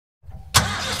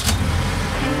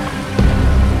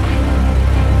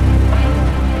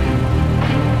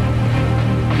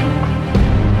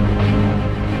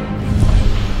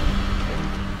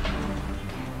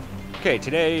Okay,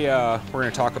 today we're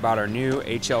going to talk about our new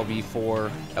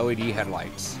HLV4 LED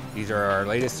headlights. These are our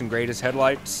latest and greatest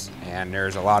headlights, and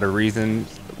there's a lot of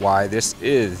reasons why this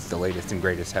is the latest and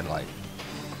greatest headlight.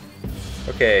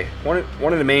 Okay,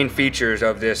 one of the main features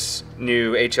of this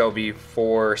new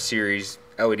HLV4 series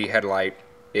LED headlight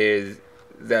is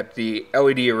that the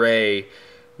LED array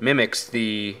mimics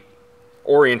the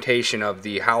orientation of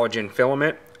the halogen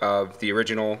filament of the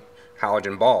original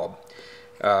halogen bulb.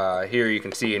 Here you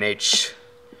can see an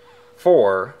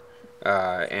H4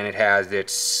 and it has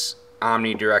its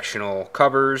omnidirectional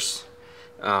covers.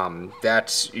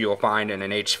 That's you'll find in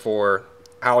an H4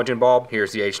 halogen bulb.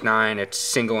 Here's the H9, it's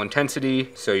single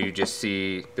intensity, so you just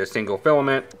see the single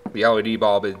filament. The LED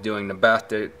bulb is doing the best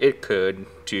that it could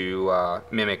to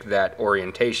mimic that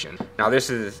orientation. Now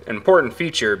this is an important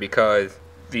feature because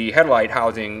the headlight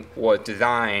housing was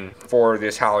designed for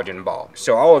this halogen bulb.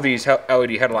 So all of these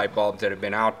LED headlight bulbs that have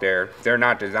been out there, they're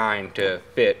not designed to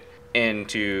fit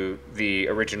into the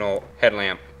original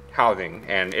headlamp housing,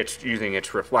 and it's using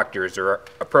its reflectors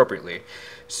appropriately.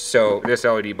 So this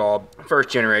LED bulb, first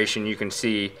generation, you can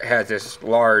see has this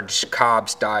large cob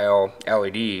style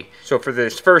LED. So for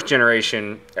this first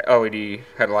generation LED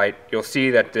headlight, you'll see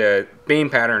that the beam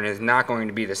pattern is not going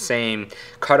to be the same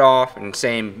cutoff and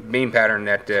same beam pattern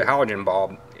that the halogen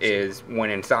bulb is when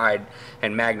inside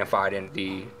and magnified in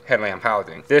the headlamp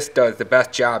housing. This does the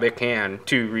best job it can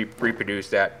to reproduce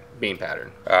that beam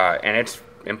pattern. And it's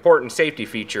important safety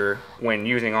feature when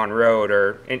using on road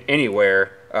or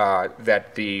anywhere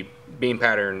that the beam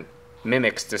pattern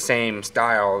mimics the same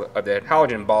style of the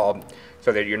halogen bulb,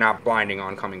 so that you're not blinding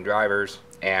oncoming drivers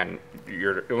and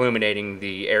you're illuminating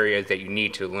the areas that you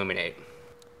need to illuminate.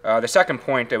 The second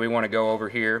point that we want to go over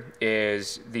here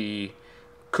is the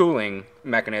cooling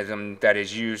mechanism that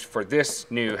is used for this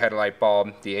new headlight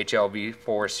bulb, the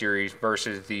HLV4 series,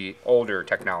 versus the older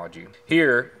technology.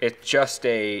 Here, it's just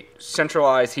a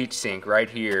centralized heat sink right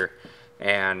here,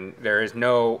 and there is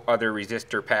no other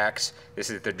resistor packs. This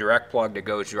is the direct plug that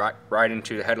goes right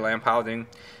into the headlamp housing,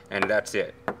 and that's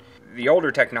it. The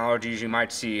older technologies, you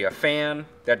might see a fan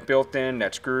that's built in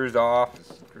that screws off,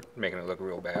 making it look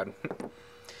real bad,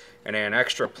 and then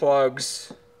extra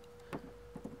plugs,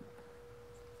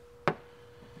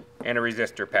 and a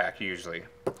resistor pack usually.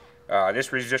 This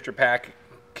resistor pack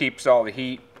keeps all the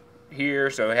heat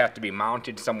here, so it has to be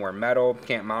mounted somewhere metal.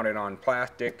 Can't mount it on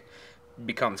plastic.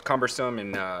 Becomes cumbersome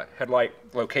in the headlight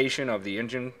location of the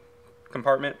engine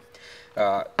compartment.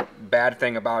 Bad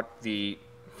thing about the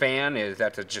fan is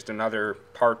that's just another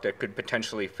part that could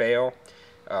potentially fail.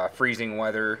 Freezing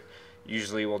weather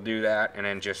usually will do that, and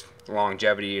then just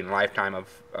longevity and lifetime of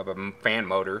a fan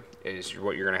motor is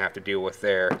what you're going to have to deal with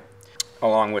there,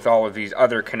 along with all of these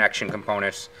other connection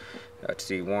components. Let's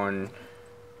see, 1,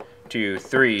 2,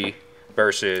 3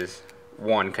 versus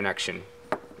one connection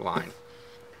line.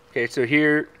 Okay, so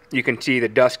here you can see the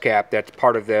dust cap that's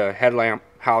part of the headlamp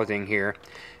housing here,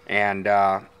 and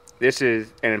this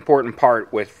is an important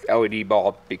part with LED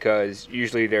bulb because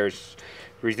usually there's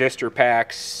resistor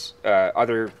packs,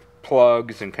 other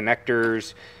plugs and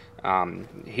connectors,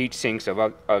 heat sinks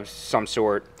of some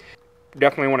sort.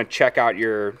 Definitely want to check out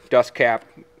your dust cap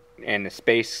and the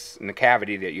space and the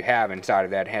cavity that you have inside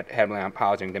of that headlamp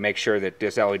housing to make sure that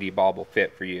this LED bulb will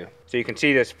fit for you. So you can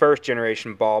see this first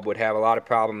generation bulb would have a lot of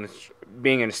problems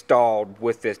being installed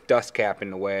with this dust cap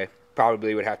in the way.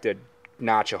 Probably would have to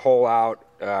notch a hole out,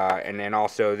 and then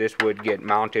also this would get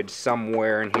mounted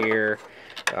somewhere in here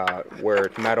where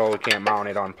it's metal. You can't mount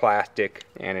it on plastic,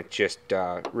 and it's just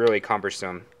really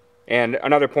cumbersome. And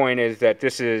another point is that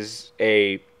this is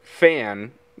a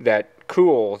fan that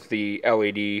cools the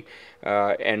LED,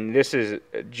 and this is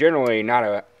generally not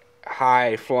a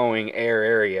high flowing air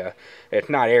area. It's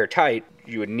not airtight.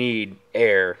 You would need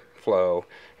air flow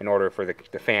in order for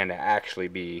the fan to actually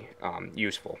be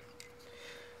useful.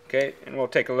 Okay, and we'll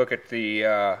take a look at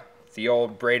the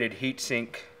old braided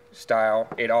heatsink style.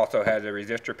 It also has a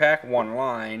resistor pack, one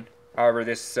line. However,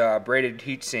 this braided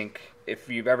heatsink, if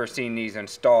you've ever seen these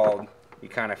installed, you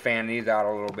kind of fan these out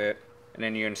a little bit, and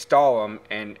then you install them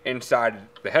and inside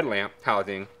the headlamp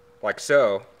housing like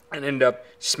so, and end up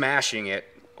smashing it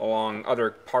along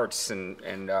other parts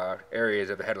and areas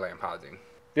of the headlamp housing.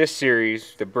 This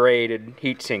series, the braided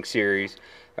heatsink series,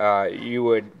 you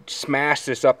would smash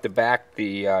this up the back,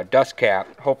 the dust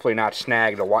cap, hopefully not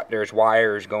snag there's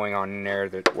wires going on in there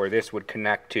where this would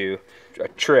connect to. A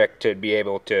trick to be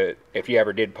able to, if you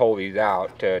ever did pull these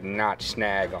out, to not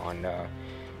snag on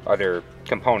other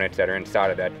components that are inside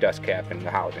of that dust cap in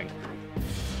the housing.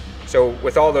 So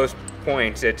with all those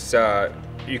points, it's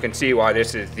you can see why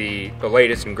this is the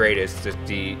latest and greatest. It's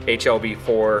the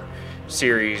HLV4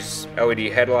 series LED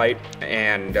headlight,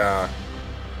 and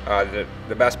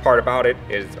the best part about it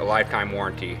is a lifetime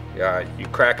warranty. You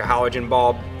crack a halogen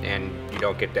bulb and you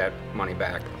don't get that money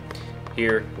back.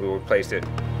 Here, we'll replace it